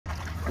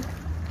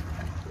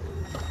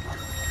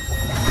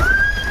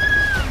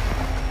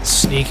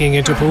sneaking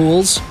into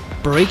pools,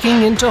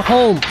 breaking into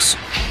homes,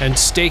 and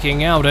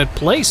staking out at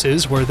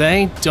places where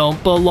they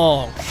don't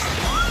belong.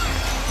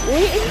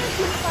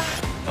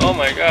 Oh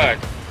my God.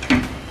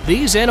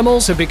 These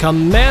animals have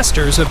become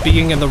masters of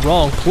being in the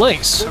wrong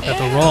place at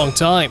the wrong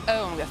time.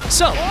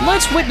 So,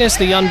 let's witness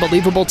the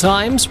unbelievable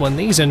times when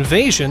these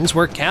invasions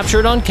were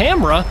captured on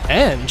camera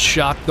and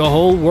shocked the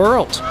whole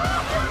world.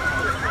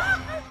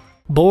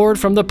 Bored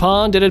from the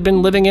pond it had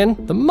been living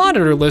in, the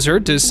monitor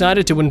lizard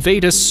decided to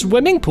invade a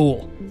swimming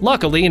pool.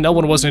 Luckily, no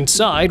one was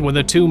inside when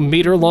the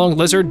 2-meter-long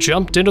lizard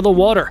jumped into the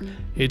water.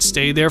 It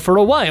stayed there for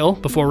a while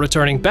before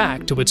returning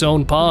back to its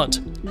own pond.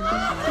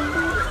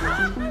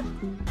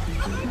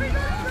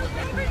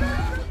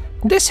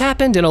 This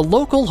happened in a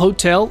local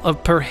hotel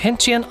of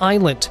Perhentian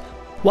Island.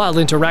 While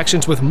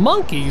interactions with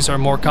monkeys are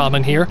more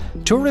common here,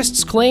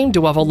 tourists claim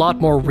to have a lot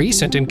more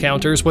recent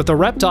encounters with the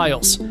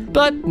reptiles.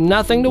 But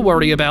nothing to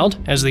worry about,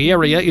 as the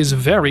area is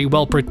very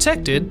well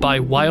protected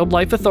by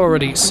wildlife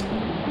authorities.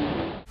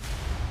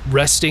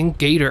 Resting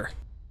gator.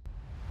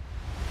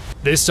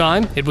 This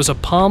time, it was a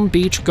Palm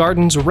Beach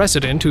Gardens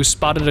resident who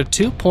spotted a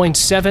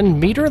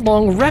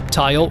 2.7-meter-long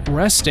reptile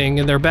resting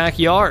in their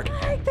backyard.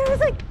 There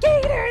was a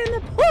gator in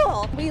the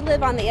pool! We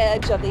live on the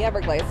edge of the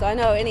Everglades, so I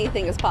know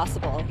anything is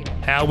possible here.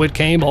 How it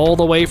came all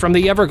the way from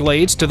the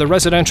Everglades to the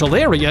residential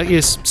area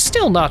is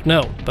still not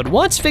known, but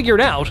what's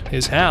figured out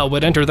is how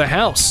it entered the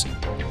house.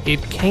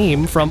 It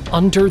came from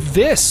under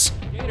this.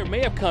 The gator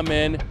may have come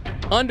in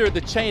under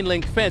the chain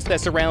link fence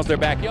that surrounds their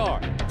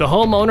backyard. The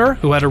homeowner,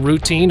 who had a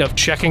routine of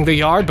checking the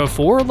yard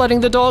before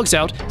letting the dogs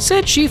out,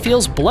 said she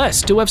feels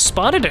blessed to have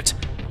spotted it.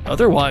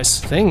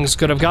 Otherwise, things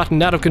could have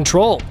gotten out of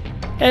control.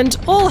 And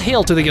all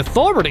hail to the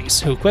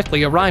authorities, who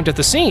quickly arrived at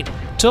the scene.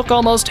 Took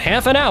almost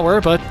half an hour,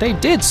 but they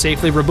did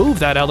safely remove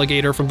that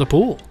alligator from the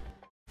pool.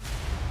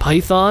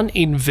 Python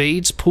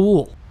invades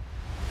pool.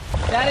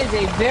 That is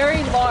a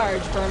very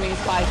large Burmese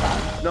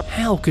python.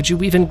 How could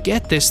you even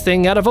get this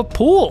thing out of a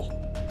pool?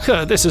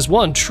 This is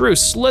one true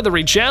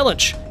slithery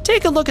challenge.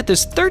 Take a look at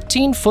this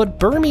 13-foot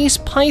Burmese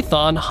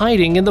python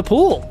hiding in the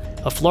pool.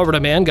 A Florida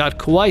man got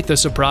quite the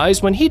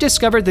surprise when he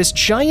discovered this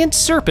giant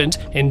serpent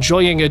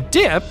enjoying a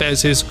dip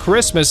as his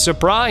Christmas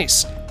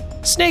surprise.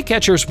 Snake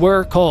catchers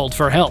were called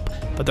for help,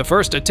 but the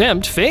first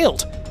attempt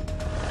failed.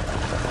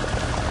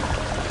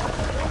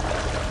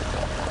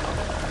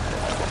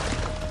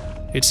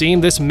 It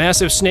seemed this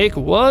massive snake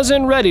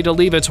wasn't ready to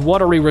leave its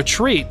watery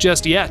retreat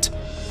just yet.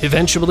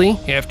 Eventually,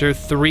 after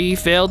 3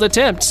 failed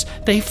attempts,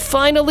 they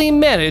finally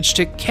managed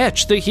to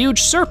catch the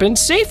huge serpent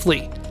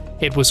safely.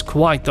 It was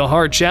quite the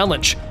hard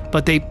challenge,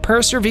 but they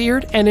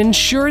persevered and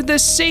ensured the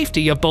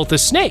safety of both the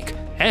snake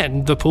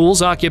and the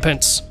pool's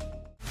occupants.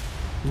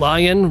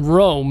 Lion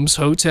roams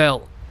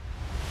hotel.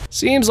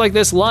 Seems like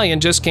this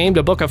lion just came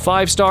to book a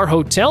 5-star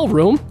hotel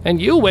room,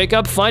 and you wake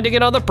up finding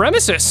it on the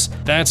premises.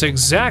 That's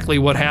exactly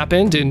what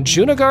happened in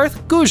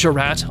Junagarh,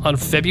 Gujarat on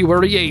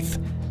February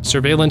 8th.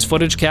 Surveillance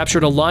footage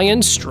captured a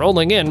lion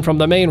strolling in from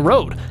the main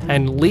road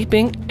and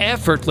leaping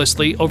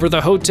effortlessly over the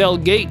hotel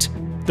gate.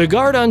 The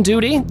guard on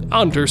duty,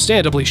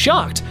 understandably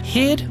shocked,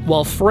 hid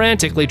while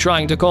frantically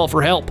trying to call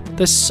for help.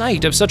 The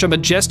sight of such a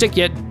majestic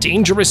yet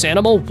dangerous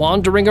animal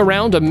wandering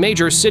around a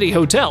major city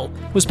hotel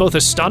was both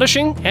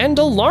astonishing and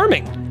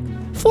alarming.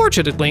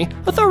 Fortunately,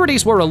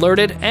 authorities were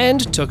alerted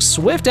and took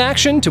swift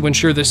action to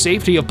ensure the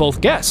safety of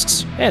both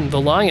guests and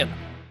the lion.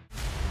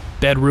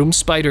 Bedroom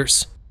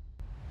spiders.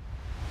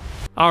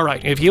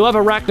 Alright, if you have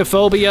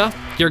arachnophobia,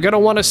 you're gonna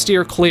want to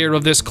steer clear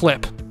of this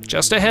clip.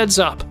 Just a heads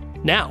up.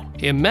 Now,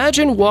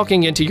 imagine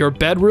walking into your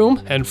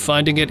bedroom and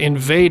finding it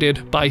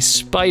invaded by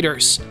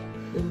spiders.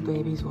 Little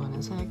baby's one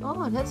is like,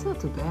 oh, that's not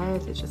too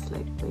bad. It's just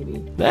like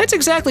baby. That's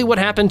exactly what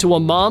happened to a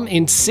mom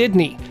in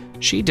Sydney.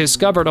 She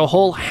discovered a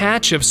whole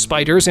hatch of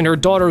spiders in her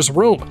daughter's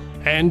room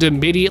and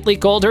immediately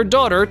called her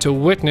daughter to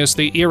witness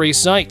the eerie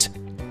sight.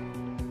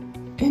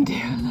 And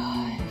they're alive.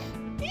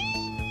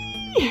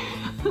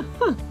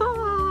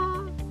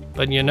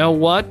 But you know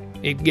what?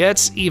 It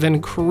gets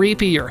even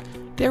creepier.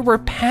 There were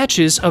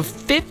patches of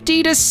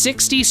 50 to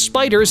 60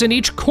 spiders in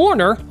each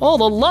corner,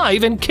 all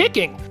alive and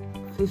kicking.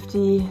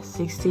 50,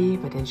 60,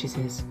 but then she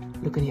says,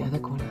 look in the other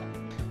corner.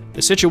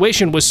 The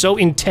situation was so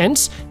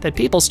intense that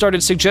people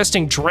started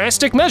suggesting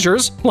drastic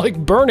measures like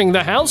burning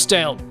the house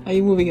down. Are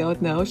you moving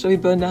out now? Shall we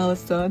burn the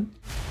house down?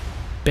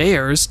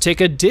 Bears take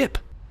a dip.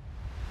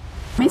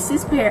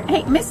 Mrs. Bear,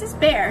 hey, Mrs.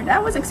 Bear,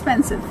 that was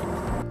expensive.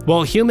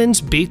 While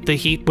humans beat the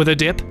heat with a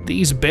dip,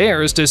 these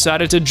bears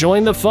decided to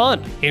join the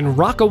fun. In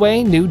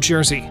Rockaway, New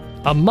Jersey,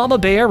 a mama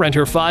bear and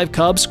her 5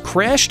 cubs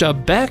crashed a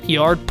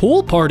backyard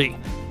pool party.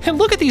 And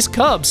look at these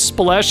cubs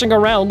splashing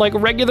around like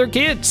regular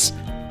kids.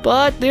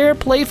 But their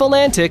playful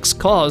antics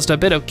caused a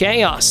bit of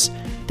chaos.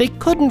 They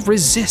couldn't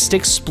resist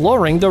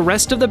exploring the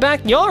rest of the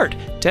backyard,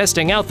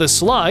 testing out the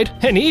slide,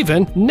 and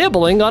even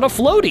nibbling on a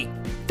floaty.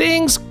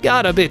 Things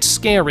got a bit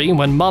scary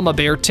when Mama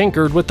Bear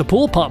tinkered with the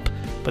pool pump,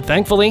 but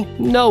thankfully,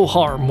 no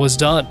harm was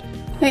done.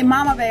 Hey,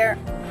 Mama Bear.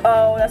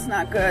 Oh, that's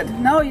not good.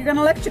 No, you're gonna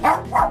electrocute.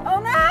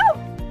 Oh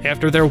no!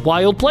 After their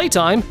wild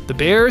playtime, the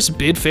bears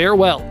bid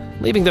farewell.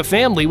 leaving the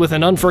family with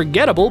an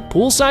unforgettable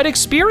poolside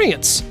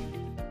experience.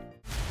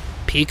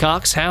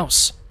 Peacock's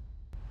house.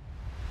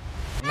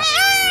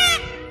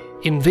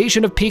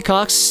 Invasion of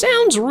peacocks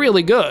sounds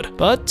really good,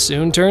 but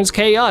soon turns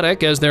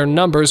chaotic as their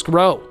numbers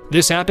grow.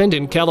 This happened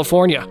in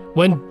California,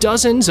 when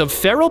dozens of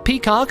feral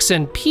peacocks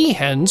and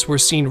peahens were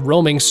seen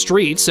roaming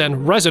streets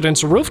and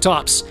residents'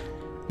 rooftops.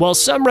 While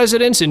some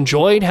residents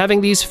enjoyed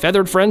having these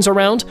feathered friends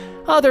around,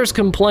 others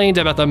complained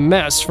about the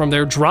mess from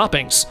their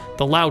droppings,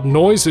 the loud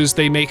noises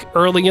they make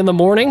early in the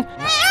morning,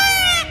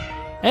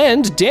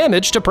 and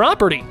damage to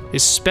property.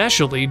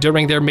 Especially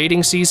during their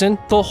mating season,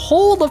 the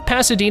whole of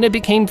Pasadena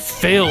became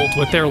filled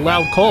with their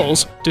loud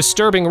calls,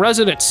 disturbing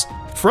residents.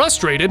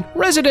 Frustrated,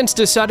 residents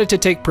decided to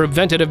take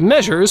preventative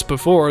measures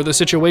before the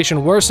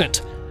situation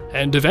worsened.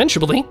 And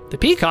eventually, the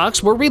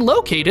peacocks were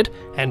relocated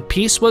and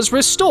peace was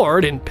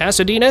restored in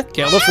Pasadena,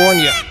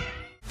 California.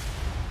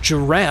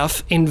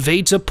 Giraffe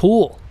invades a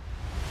pool.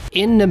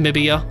 In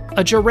Namibia,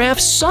 a giraffe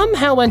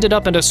somehow ended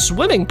up in a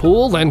swimming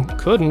pool and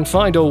couldn't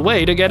find a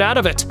way to get out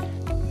of it.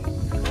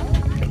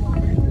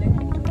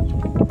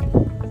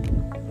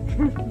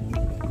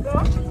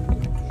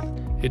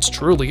 It's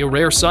truly a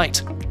rare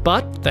sight,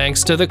 but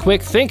thanks to the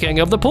quick thinking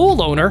of the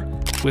pool owner,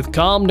 with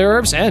calm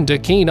nerves and a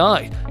keen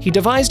eye, he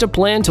devised a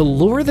plan to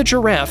lure the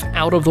giraffe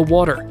out of the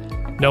water.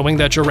 Knowing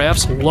that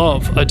giraffes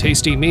love a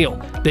tasty meal,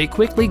 they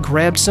quickly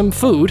grabbed some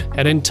food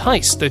and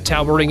enticed the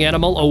towering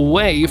animal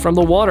away from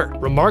the water.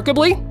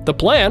 Remarkably, the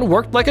plan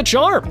worked like a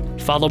charm.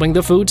 Following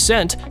the food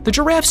scent, the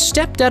giraffe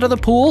stepped out of the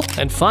pool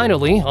and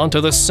finally onto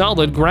the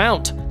solid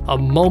ground. A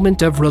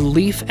moment of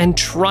relief and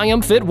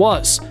triumph it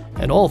was,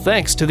 and all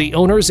thanks to the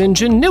owner's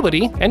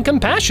ingenuity and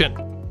compassion.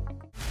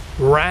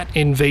 Rat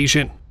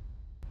invasion.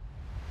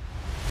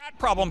 That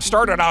problem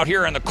started out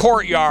here in the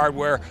courtyard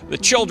where the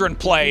children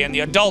play and the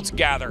adults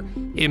gather.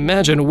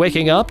 Imagine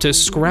waking up to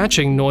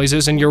scratching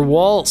noises in your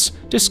walls,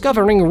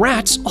 discovering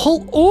rats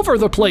all over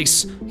the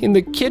place, in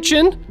the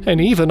kitchen and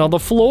even on the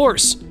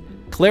floors.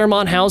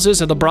 Claremont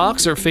houses in the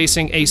Bronx are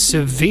facing a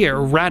severe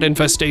rat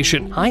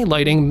infestation,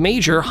 highlighting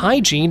major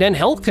hygiene and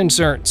health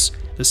concerns.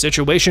 The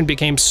situation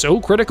became so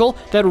critical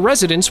that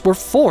residents were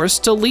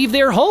forced to leave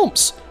their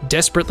homes.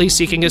 Desperately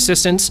seeking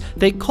assistance,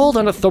 they called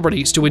on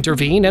authorities to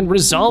intervene and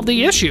resolve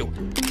the issue.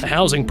 The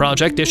housing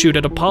project issued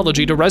an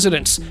apology to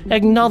residents,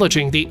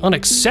 acknowledging the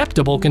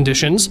unacceptable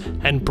conditions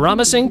and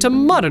promising to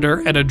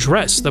monitor and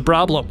address the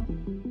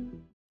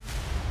problem.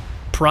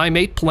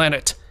 Primate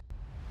Planet.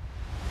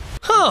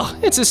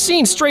 It's a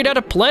scene straight out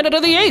of Planet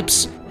of the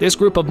Apes. This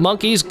group of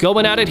monkeys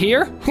going at it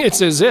here,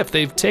 it's as if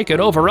they've taken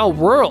over our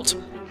world.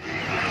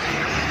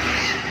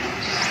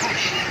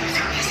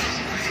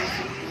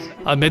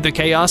 Amid the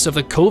chaos of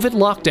the COVID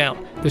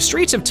lockdown, the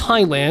streets of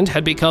Thailand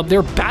had become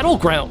their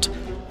battleground.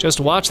 Just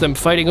watch them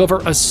fighting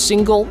over a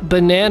single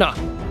banana.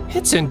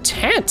 It's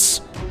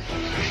intense.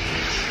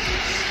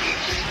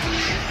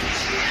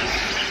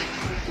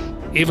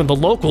 Even the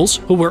locals,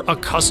 who were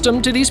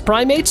accustomed to these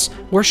primates,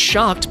 were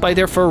shocked by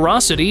their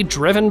ferocity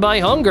driven by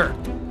hunger.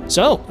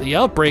 So, the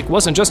outbreak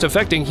wasn't just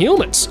affecting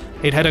humans,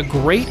 it had a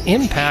great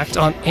impact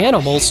on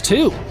animals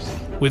too.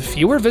 With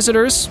fewer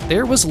visitors,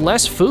 there was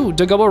less food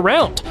to go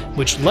around,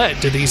 which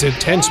led to these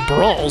intense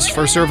brawls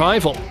for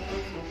survival.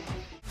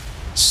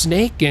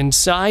 Snake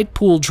inside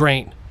pool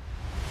drain.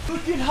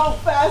 Look at how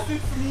fast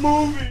it's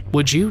moving!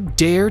 Would you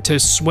dare to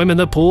swim in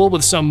the pool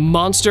with some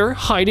monster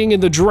hiding in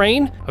the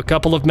drain? A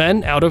couple of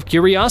men, out of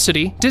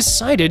curiosity,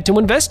 decided to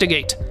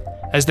investigate.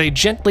 As they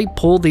gently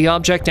pulled the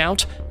object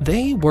out,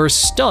 they were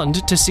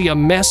stunned to see a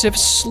massive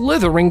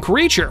slithering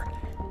creature.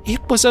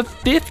 It was a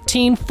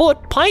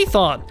 15-foot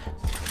python.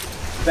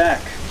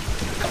 Back.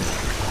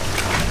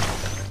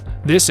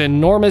 This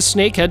enormous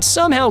snake had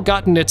somehow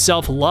gotten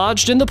itself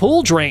lodged in the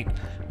pool drain.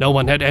 No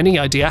one had any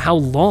idea how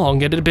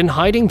long it had been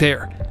hiding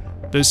there.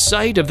 The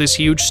sight of this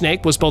huge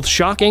snake was both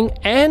shocking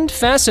and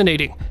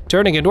fascinating,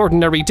 turning an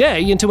ordinary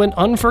day into an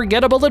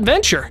unforgettable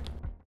adventure.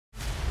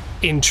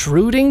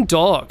 Intruding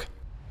dog.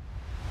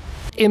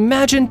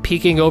 Imagine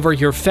peeking over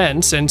your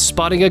fence and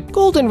spotting a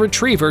golden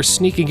retriever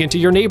sneaking into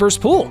your neighbor's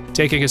pool,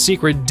 taking a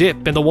secret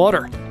dip in the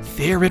water.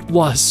 There it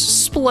was,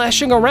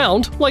 splashing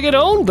around like it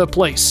owned the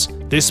place.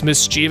 This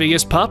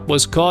mischievous pup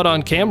was caught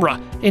on camera,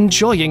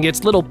 enjoying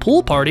its little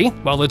pool party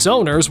while its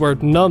owners were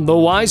none the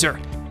wiser.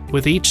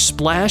 With each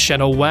splash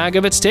and a wag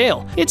of its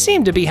tail, it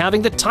seemed to be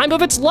having the time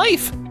of its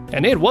life,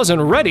 and it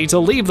wasn't ready to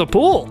leave the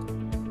pool.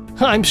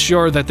 I'm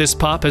sure that this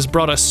pup has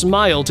brought a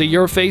smile to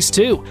your face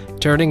too,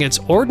 turning its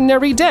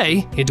ordinary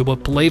day into a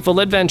playful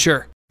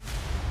adventure.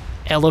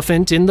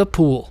 Elephant in the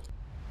pool.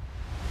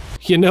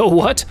 You know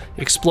what?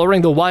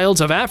 Exploring the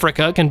wilds of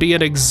Africa can be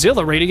an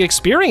exhilarating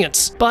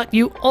experience, but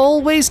you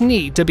always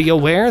need to be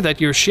aware that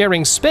you're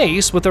sharing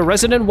space with the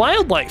resident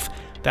wildlife.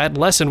 That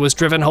lesson was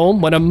driven home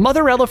when a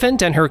mother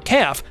elephant and her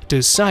calf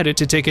decided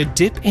to take a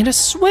dip in a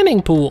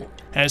swimming pool.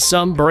 As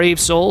some brave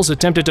souls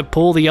attempted to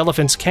pull the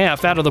elephant's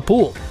calf out of the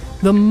pool,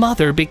 the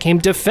mother became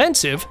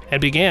defensive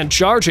and began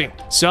charging.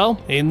 So,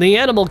 in the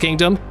animal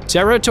kingdom,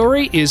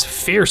 territory is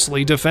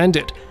fiercely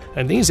defended.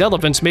 and these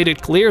elephants made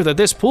it clear that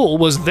this pool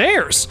was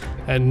theirs,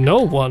 and no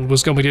one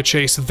was going to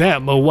chase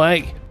them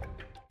away.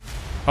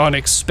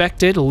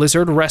 Unexpected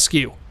lizard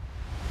rescue.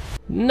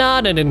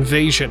 Not an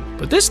invasion,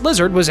 but this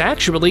lizard was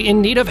actually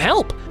in need of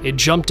help. It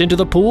jumped into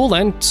the pool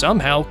and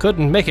somehow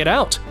couldn't make it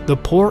out. The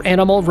poor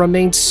animal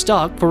remained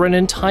stuck for an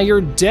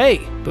entire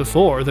day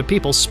before the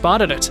people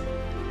spotted it.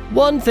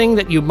 One thing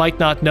that you might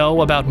not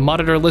know about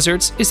monitor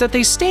lizards is that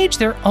they stage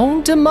their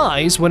own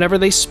demise whenever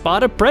they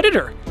spot a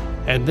predator.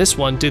 And this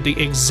one did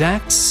the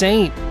exact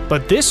same.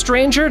 But this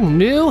stranger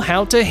knew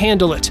how to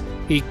handle it.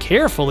 He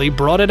carefully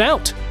brought it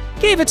out,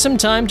 gave it some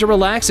time to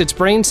relax its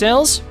brain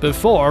cells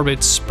before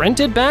it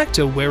sprinted back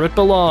to where it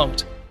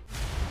belonged.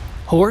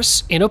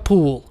 Horse in a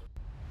pool.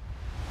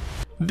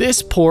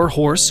 This poor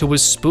horse, who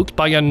was spooked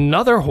by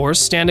another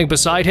horse standing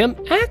beside him,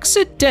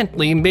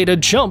 accidentally made a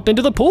jump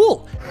into the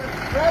pool,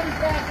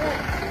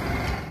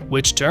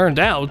 which turned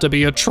out to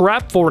be a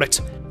trap for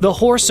it. The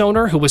horse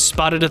owner, who was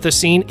spotted at the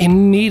scene,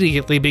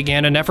 immediately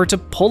began an effort to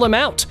pull him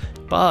out,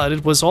 but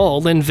it was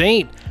all in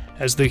vain,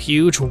 as the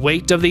huge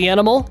weight of the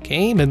animal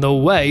came in the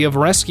way of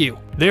rescue.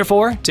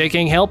 Therefore,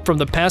 taking help from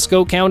the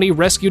Pasco County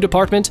Rescue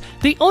Department,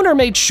 the owner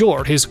made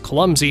sure his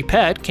clumsy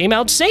pet came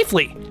out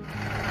safely.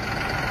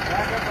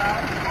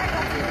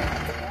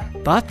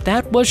 But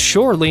that was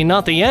surely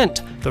not the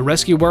end. The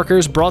rescue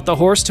workers brought the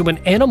horse to an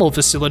animal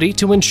facility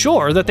to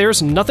ensure that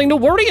there's nothing to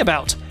worry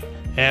about.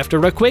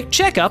 After a quick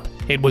checkup,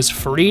 it was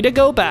free to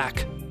go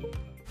back.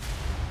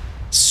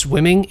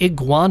 Swimming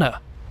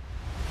iguana.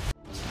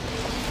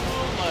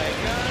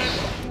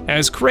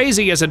 As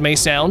crazy as it may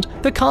sound,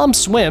 the calm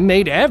swim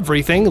made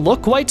everything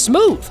look quite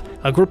smooth.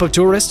 A group of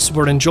tourists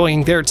were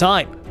enjoying their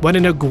time when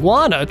an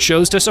iguana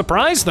chose to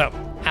surprise them.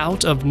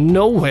 Out of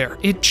nowhere,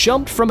 it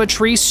jumped from a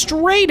tree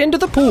straight into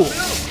the pool,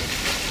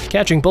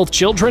 catching both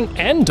children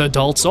and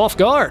adults off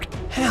guard.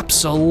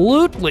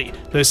 Absolutely!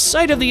 The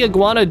sight of the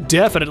iguana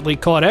definitely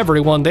caught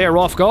everyone there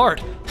off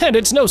guard, and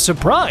it's no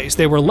surprise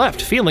they were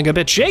left feeling a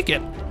bit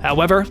shaken.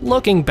 However,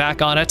 looking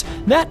back on it,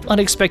 that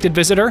unexpected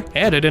visitor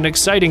added an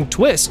exciting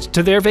twist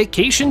to their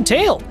vacation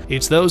tale.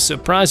 It's those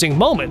surprising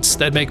moments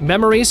that make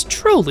memories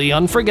truly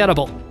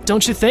unforgettable,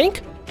 don't you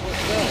think?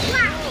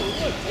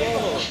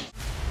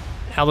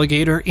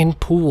 Alligator in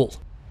pool.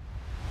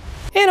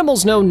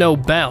 Animals know no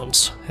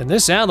bounds, and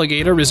this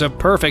alligator is a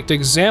perfect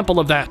example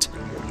of that.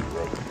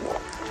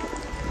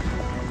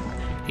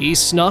 He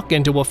snuck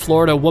into a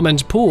Florida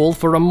woman's pool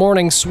for a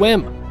morning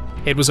swim.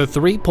 It was a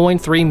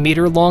 3.3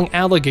 meter long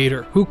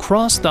alligator who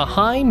crossed the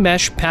high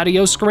mesh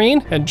patio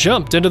screen and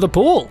jumped into the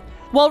pool.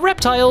 While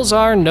reptiles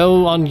are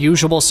no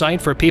unusual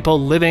sight for people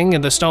living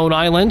in the Stone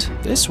Island,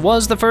 this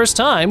was the first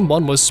time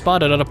one was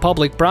spotted on a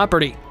public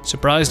property.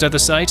 Surprised at the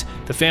sight,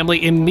 the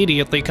family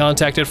immediately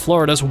contacted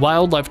Florida's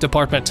Wildlife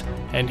Department,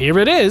 and here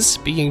it is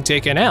being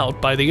taken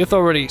out by the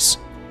authorities.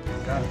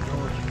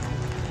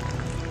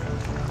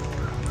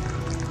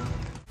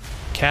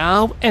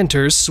 Cow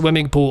enters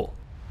swimming pool.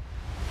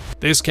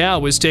 This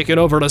cow is taken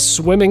over a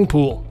swimming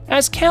pool.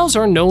 As cows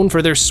are known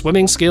for their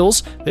swimming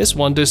skills, this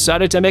one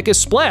decided to make a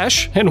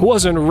splash and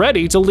wasn't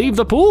ready to leave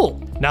the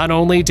pool. Not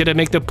only did it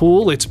make the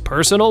pool its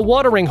personal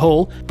watering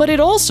hole, but it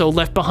also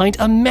left behind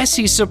a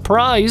messy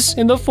surprise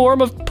in the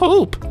form of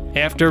poop.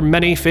 After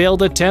many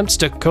failed attempts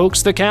to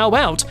coax the cow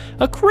out,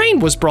 a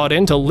crane was brought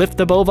in to lift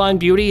the bovine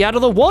beauty out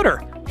of the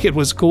water. It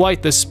was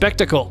quite the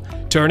spectacle,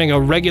 turning a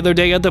regular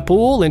day at the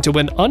pool into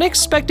an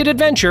unexpected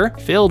adventure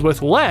filled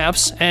with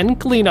laughs and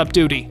cleanup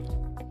duty.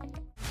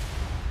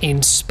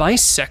 In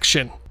spice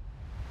section.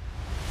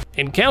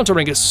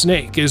 Encountering a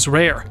snake is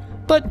rare,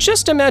 but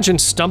just imagine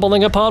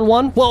stumbling upon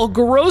one while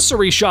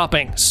grocery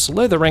shopping,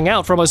 slithering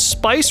out from a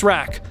spice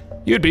rack.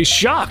 You'd be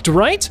shocked,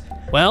 right?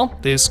 Well,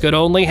 this could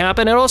only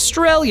happen in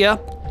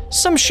Australia.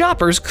 Some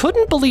shoppers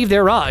couldn't believe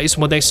their eyes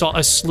when they saw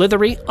a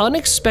slithery,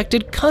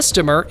 unexpected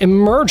customer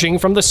emerging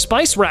from the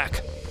spice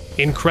rack.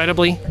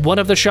 Incredibly, one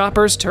of the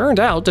shoppers turned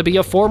out to be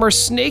a former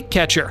snake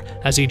catcher,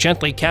 as he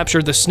gently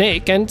captured the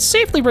snake and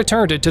safely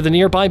returned it to the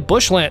nearby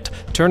bushland,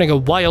 turning a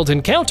wild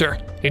encounter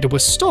into a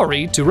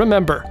story to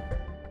remember.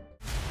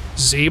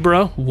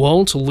 Zebra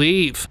won't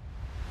leave.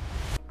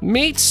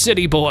 Meet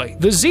City Boy,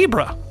 the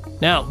zebra.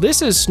 Now,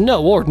 this is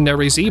no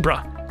ordinary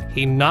zebra.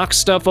 He knocks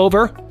stuff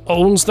over,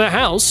 owns the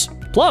house,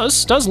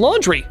 plus does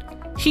laundry.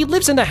 He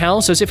lives in the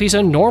house as if he's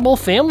a normal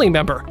family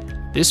member.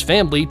 This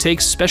family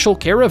takes special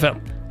care of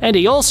him, and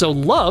he also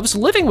loves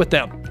living with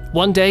them.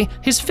 One day,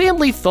 his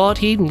family thought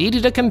he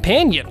needed a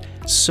companion,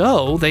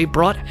 so they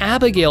brought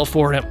Abigail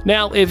for him.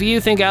 Now, if you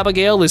think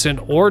Abigail is an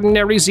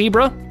ordinary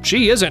zebra,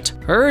 she isn't.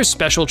 Her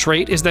special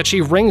trait is that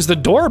she rings the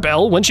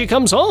doorbell when she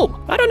comes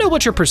home. I don't know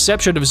what your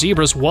perception of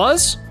zebras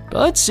was,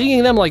 but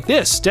seeing them like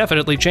this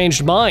definitely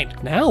changed mine.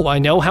 Now I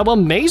know how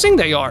amazing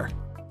they are.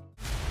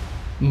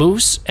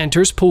 Moose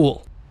enters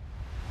pool.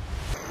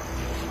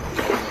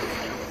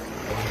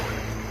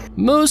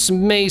 Moose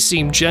may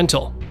seem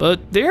gentle,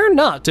 but they're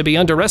not to be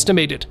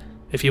underestimated.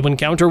 If you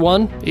encounter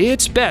one,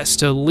 it's best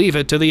to leave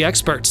it to the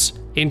experts.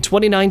 In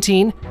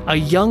 2019, a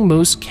young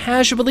moose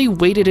casually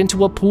waded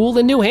into a pool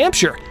in New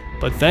Hampshire,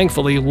 but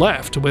thankfully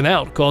left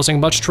without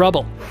causing much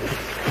trouble.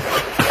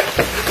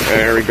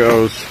 There he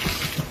goes.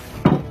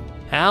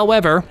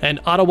 However, an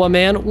Ottawa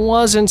man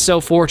wasn't so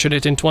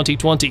fortunate in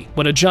 2020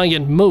 when a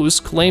giant moose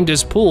claimed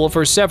his pool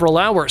for several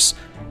hours.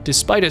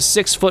 Despite a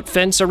 6-foot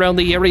fence around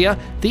the area,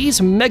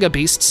 these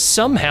megabeasts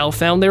somehow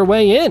found their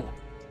way in.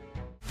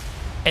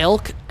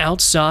 Elk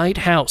outside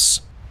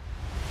house.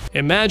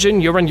 Imagine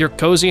you're in your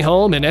cozy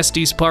home in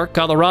Estes Park,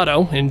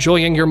 Colorado,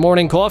 enjoying your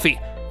morning coffee,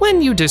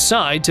 when you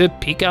decide to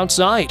peek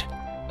outside.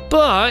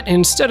 But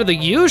instead of the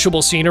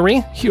usual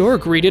scenery, you're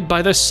greeted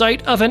by the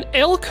sight of an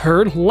elk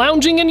herd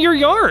lounging in your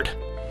yard.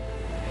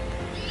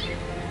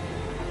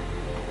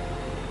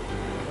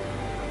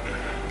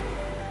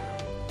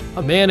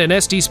 A man in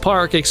Estes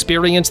Park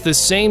experienced the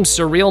same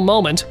surreal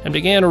moment and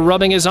began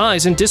rubbing his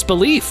eyes in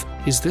disbelief.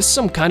 Is this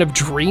some kind of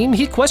dream,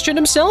 he questioned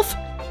himself?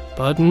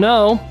 But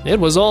no, it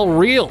was all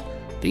real.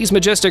 These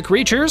majestic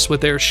creatures, with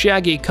their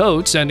shaggy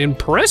coats and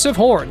impressive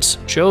horns,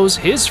 chose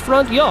his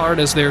front yard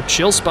as their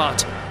chill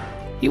spot.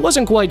 He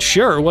wasn't quite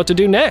sure what to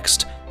do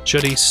next.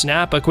 Should he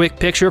snap a quick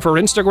picture for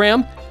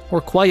Instagram, or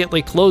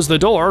quietly close the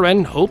door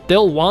and hope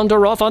they'll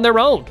wander off on their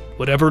own?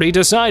 Whatever he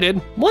decided,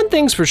 one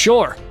thing's for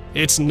sure.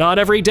 It's not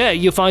every day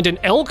you find an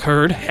elk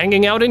herd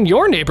hanging out in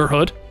your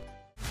neighborhood.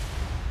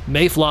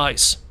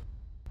 Mayflies.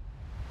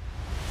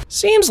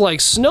 Seems like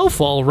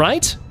snowfall,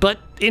 right? But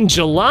in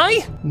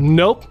July?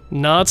 Nope,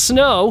 not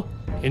snow.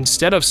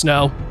 Instead of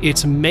snow,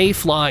 it's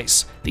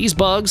mayflies. These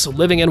bugs,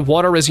 living in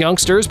water as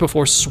youngsters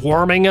before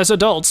swarming as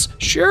adults,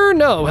 sure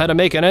know how to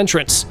make an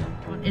entrance.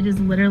 It is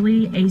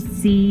literally a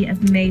sea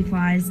of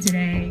mayflies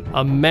today.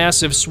 A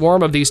massive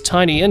swarm of these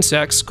tiny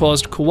insects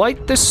caused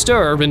quite the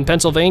stir in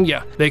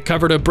Pennsylvania. They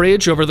covered a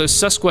bridge over the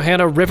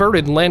Susquehanna River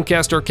in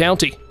Lancaster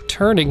County,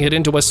 turning it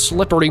into a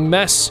slippery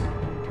mess.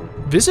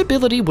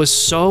 Visibility was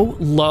so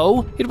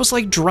low, it was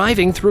like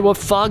driving through a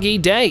foggy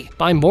day.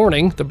 By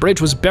morning, the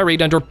bridge was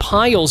buried under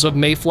piles of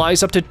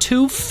mayflies up to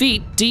 2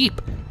 feet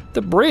deep.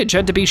 The bridge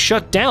had to be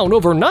shut down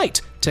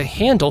overnight to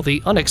handle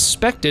the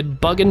unexpected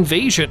bug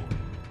invasion.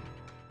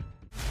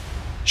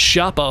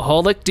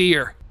 Shopaholic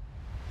deer.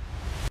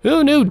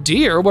 Who knew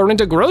deer were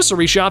into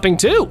grocery shopping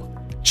too?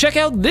 Check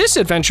out this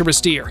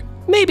adventurous deer,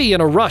 maybe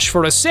in a rush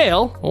for a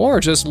sale or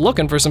just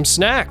looking for some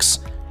snacks.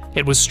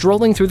 It was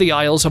strolling through the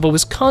aisles of a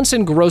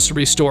Wisconsin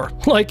grocery store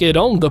like it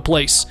owned the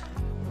place.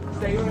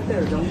 Stay right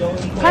there, don't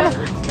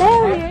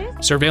go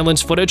in.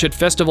 Surveillance footage at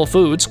Festival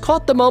Foods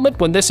caught the moment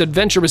when this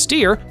adventurous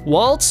deer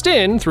waltzed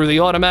in through the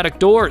automatic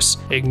doors.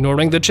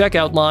 Ignoring the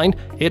checkout line,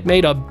 it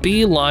made a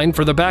beeline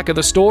for the back of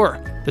the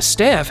store. The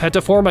staff had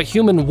to form a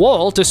human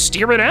wall to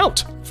steer it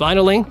out.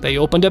 Finally, they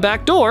opened a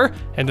back door,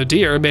 and the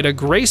deer made a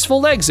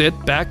graceful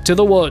exit back to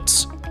the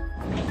woods.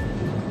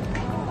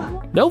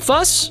 No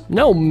fuss,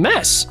 no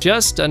mess,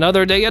 just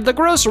another day at the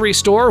grocery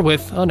store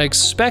with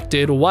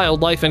unexpected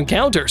wildlife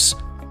encounters.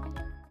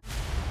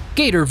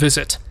 Gator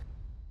visit.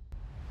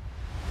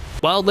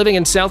 While living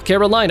in South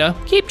Carolina,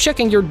 keep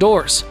checking your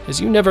doors, as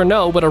you never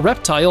know when a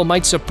reptile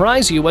might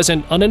surprise you as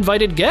an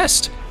uninvited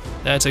guest.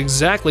 That's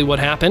exactly what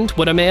happened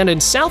when a man in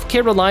South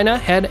Carolina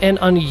had an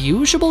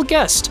unusual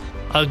guest,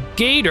 a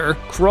gator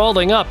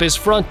crawling up his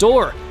front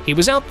door. He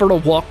was out for a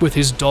walk with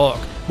his dog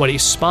when he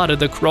spotted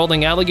the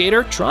crawling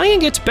alligator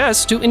trying its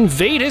best to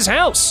invade his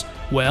house.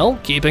 Well,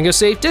 keeping a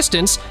safe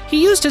distance,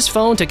 he used his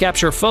phone to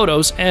capture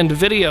photos and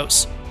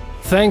videos.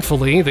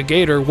 Thankfully, the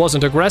gator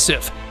wasn't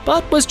aggressive,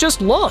 but was just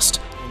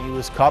lost. He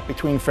was caught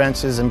between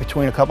fences and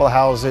between a couple of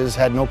houses,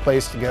 had no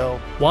place to go.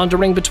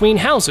 Wandering between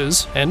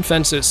houses and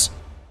fences.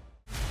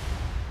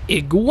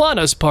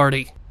 Iguanas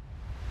party.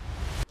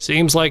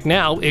 Seems like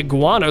now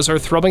iguanas are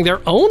throwing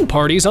their own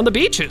parties on the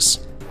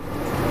beaches.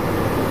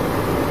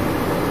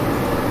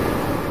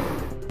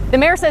 The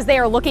mayor says they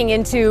are looking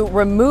into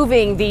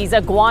removing these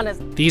iguanas.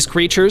 These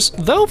creatures,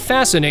 though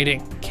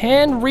fascinating,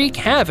 can wreak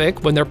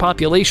havoc when their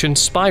population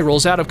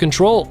spirals out of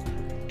control.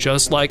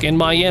 Just like in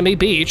Miami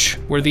Beach,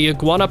 where the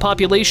iguana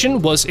population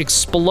was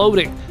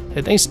exploding,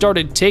 and they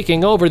started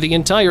taking over the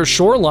entire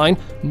shoreline,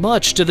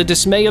 much to the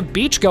dismay of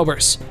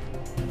beachgoers.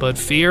 But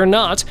fear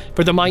not,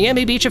 for the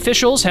Miami Beach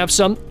officials have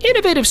some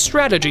innovative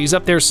strategies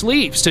up their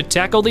sleeves to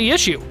tackle the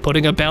issue.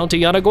 Putting a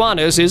bounty on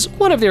iguanas is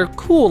one of their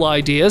cool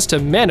ideas to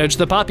manage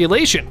the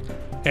population.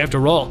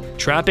 After all,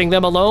 trapping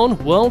them alone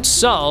won't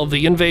solve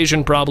the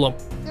invasion problem.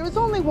 There is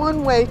only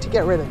one way to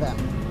get rid of them,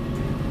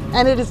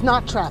 and it is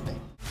not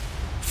trapping.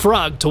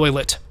 Frog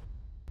toilet.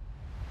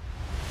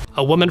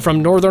 A woman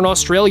from Northern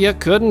Australia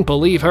couldn't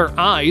believe her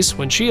eyes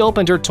when she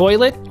opened her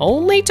toilet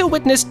only to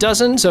witness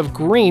dozens of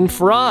green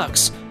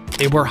frogs.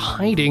 They were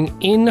hiding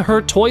in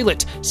her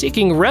toilet,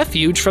 seeking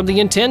refuge from the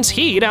intense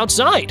heat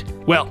outside.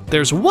 Well,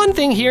 there's one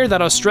thing here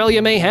that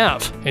Australia may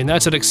have, and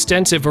that's an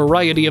extensive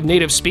variety of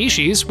native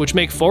species which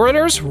make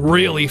foreigners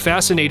really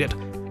fascinated.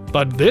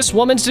 But this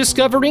woman's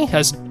discovery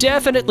has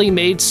definitely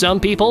made some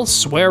people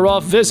swear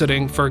off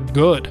visiting for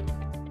good.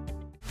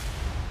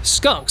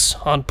 Skunks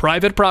on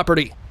private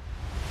property.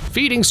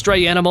 Feeding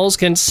stray animals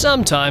can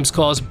sometimes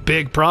cause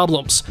big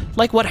problems,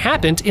 like what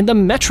happened in the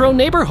Metro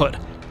neighborhood.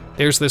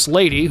 There's this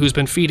lady who's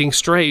been feeding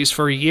strays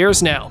for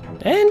years now,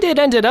 and it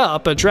ended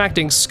up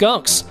attracting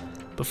skunks.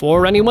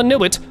 Before anyone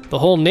knew it, the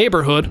whole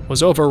neighborhood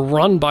was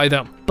overrun by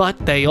them.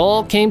 But they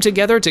all came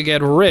together to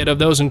get rid of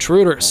those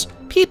intruders.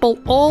 People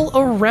all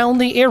around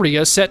the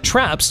area set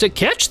traps to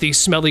catch these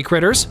smelly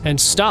critters and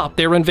stop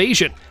their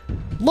invasion.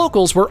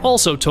 Locals were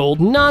also told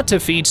not to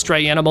feed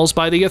stray animals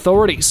by the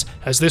authorities,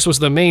 as this was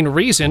the main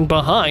reason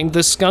behind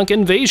the skunk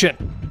invasion.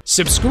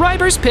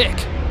 Subscribers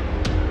pick.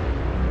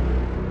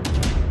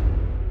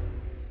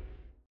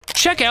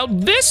 Check out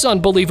this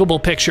unbelievable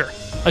picture.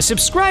 A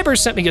subscriber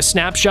sent me a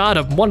snapshot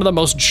of one of the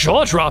most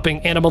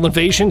jaw-dropping animal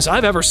invasions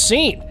I've ever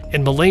seen.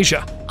 In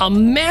Malaysia, a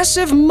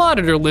massive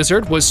monitor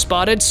lizard was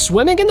spotted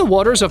swimming in the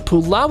waters of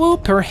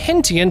Pulau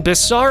Perhentian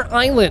Besar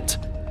Island.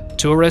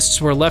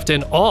 Tourists were left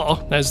in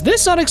awe as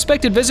this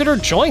unexpected visitor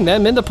joined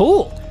them in the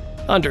pool.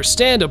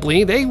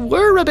 Understandably, they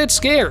were a bit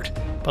scared,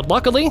 but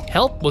luckily,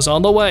 help was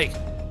on the way.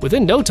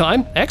 Within no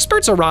time,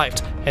 experts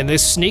arrived, and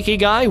this sneaky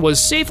guy was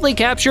safely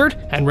captured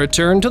and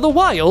returned to the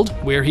wild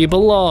where he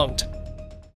belonged.